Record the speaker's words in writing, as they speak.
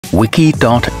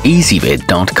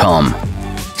wiki.ezvid.com.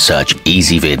 Search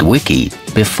Ezvid Wiki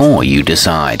before you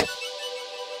decide.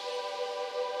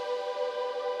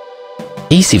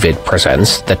 Ezvid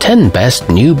presents the 10 best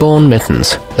newborn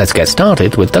mittens. Let's get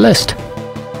started with the list.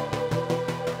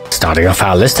 Starting off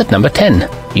our list at number 10.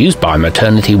 Used by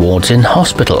maternity wards in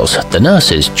hospitals, the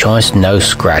Nurse's Choice No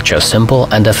Scratch are simple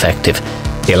and effective.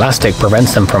 The elastic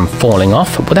prevents them from falling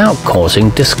off without causing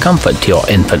discomfort to your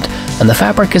infant, and the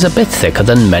fabric is a bit thicker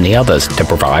than many others to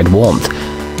provide warmth.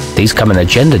 These come in a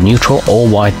gender-neutral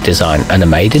all-white design and are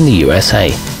made in the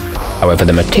USA. However,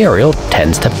 the material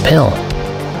tends to pill.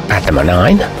 At number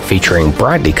 9, featuring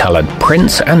brightly coloured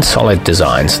prints and solid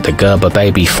designs, the Gerber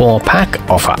Baby 4-pack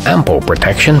offer ample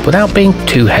protection without being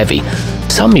too heavy.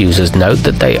 Some users note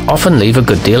that they often leave a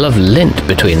good deal of lint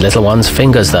between little ones'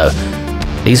 fingers though.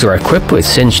 These are equipped with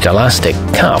cinched elastic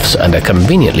cuffs and are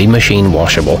conveniently machine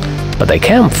washable, but they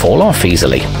can fall off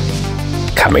easily.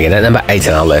 Coming in at number 8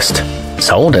 on our list.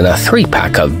 Sold in a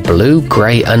 3-pack of blue,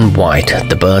 grey and white,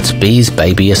 the Burt's Bees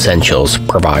Baby Essentials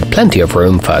provide plenty of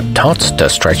room for tots to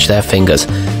stretch their fingers.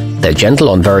 They're gentle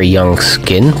on very young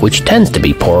skin, which tends to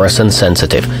be porous and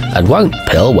sensitive, and won't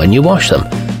pill when you wash them.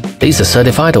 These are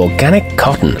certified organic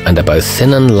cotton and are both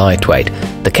thin and lightweight.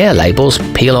 The care labels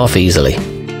peel off easily.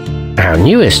 Our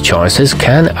newest choices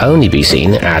can only be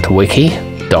seen at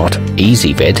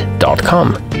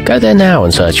wiki.ezvid.com. Go there now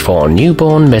and search for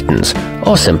newborn mittens,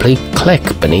 or simply click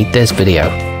beneath this video.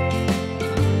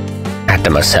 At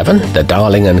number 7, the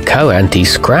Darlyng & Co.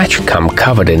 Anti-Scratch come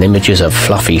covered in images of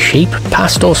fluffy sheep,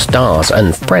 pastel stars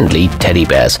and friendly teddy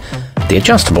bears. The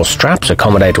adjustable straps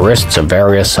accommodate wrists of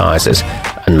various sizes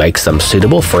and makes them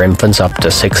suitable for infants up to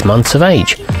 6 months of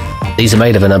age. These are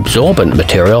made of an absorbent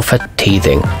material for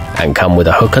teething and come with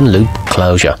a hook and loop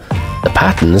closure. The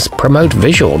patterns promote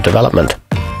visual development.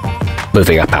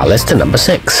 Moving up our list to number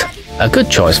 6. A good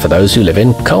choice for those who live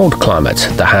in cold climates.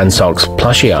 The handsocks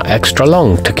plushy are extra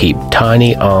long to keep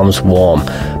tiny arms warm,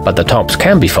 but the tops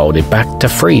can be folded back to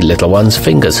free little one's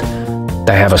fingers.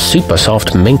 They have a super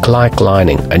soft mink-like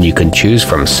lining and you can choose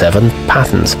from 7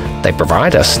 patterns. They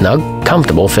provide a snug,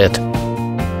 comfortable fit.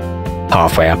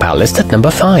 Halfway up our list at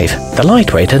number 5. The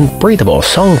lightweight and breathable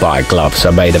songbai gloves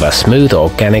are made of a smooth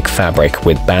organic fabric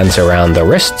with bands around the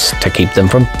wrists to keep them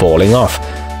from falling off.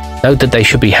 Note that they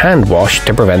should be hand washed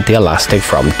to prevent the elastic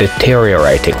from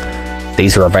deteriorating.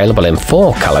 These are available in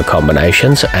 4 color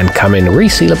combinations and come in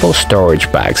resealable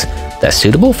storage bags. They're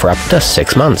suitable for up to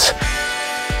 6 months.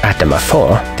 At number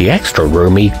 4, the extra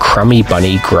roomy Crummy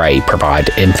Bunny Grey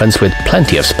provide infants with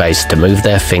plenty of space to move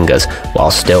their fingers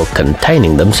while still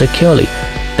containing them securely.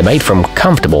 They're made from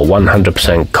comfortable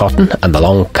 100% cotton and the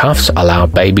long cuffs allow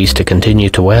babies to continue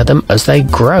to wear them as they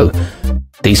grow.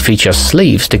 These feature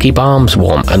sleeves to keep arms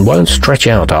warm and won't stretch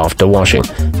out after washing.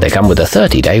 They come with a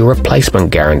 30-day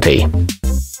replacement guarantee.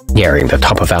 Nearing the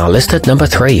top of our list at number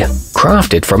 3.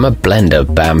 Crafted from a blend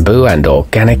of bamboo and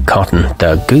organic cotton,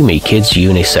 the goumikids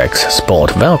unisex sport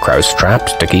Velcro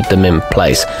straps to keep them in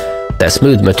place. Their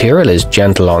smooth material is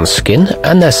gentle on skin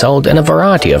and they're sold in a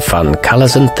variety of fun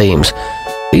colors and themes.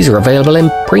 These are available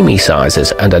in preemie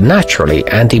sizes and are naturally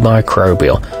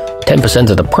antimicrobial. 10%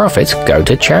 of the profits go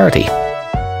to charity.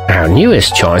 Our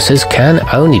newest choices can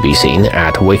only be seen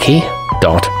at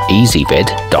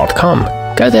wiki.ezvid.com.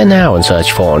 Go there now and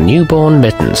search for newborn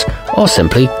mittens, or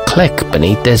simply click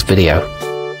beneath this video.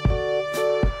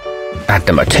 At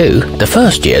number 2, the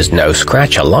first year's No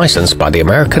Scratch are licensed by the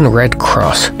American Red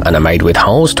Cross and are made with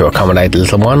holes to accommodate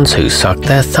little ones who suck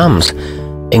their thumbs.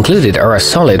 Included are a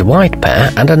solid white pair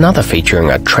and another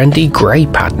featuring a trendy grey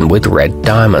pattern with red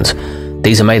diamonds.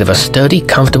 These are made of a sturdy,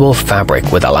 comfortable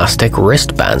fabric with elastic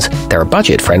wristbands. They're a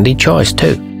budget-friendly choice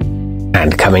too.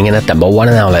 And coming in at number 1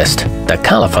 on our list, the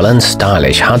colourful and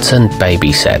stylish Hudson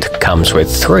Baby Set comes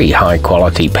with 3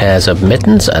 high-quality pairs of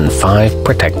mittens and 5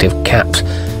 protective caps.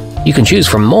 You can choose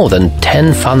from more than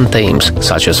 10 fun themes,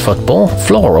 such as football,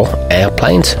 floral,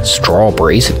 airplanes,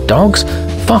 strawberries, dogs,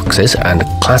 foxes, and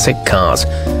classic cars.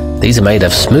 These are made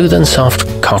of smooth and soft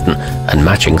cotton, and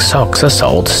matching socks are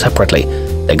sold separately.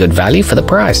 They're good value for the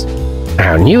price.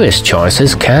 Our newest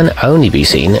choices can only be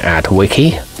seen at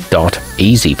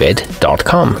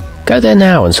wiki.ezvid.com. Go there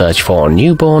now and search for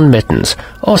newborn mittens,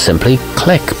 or simply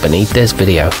click beneath this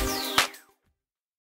video.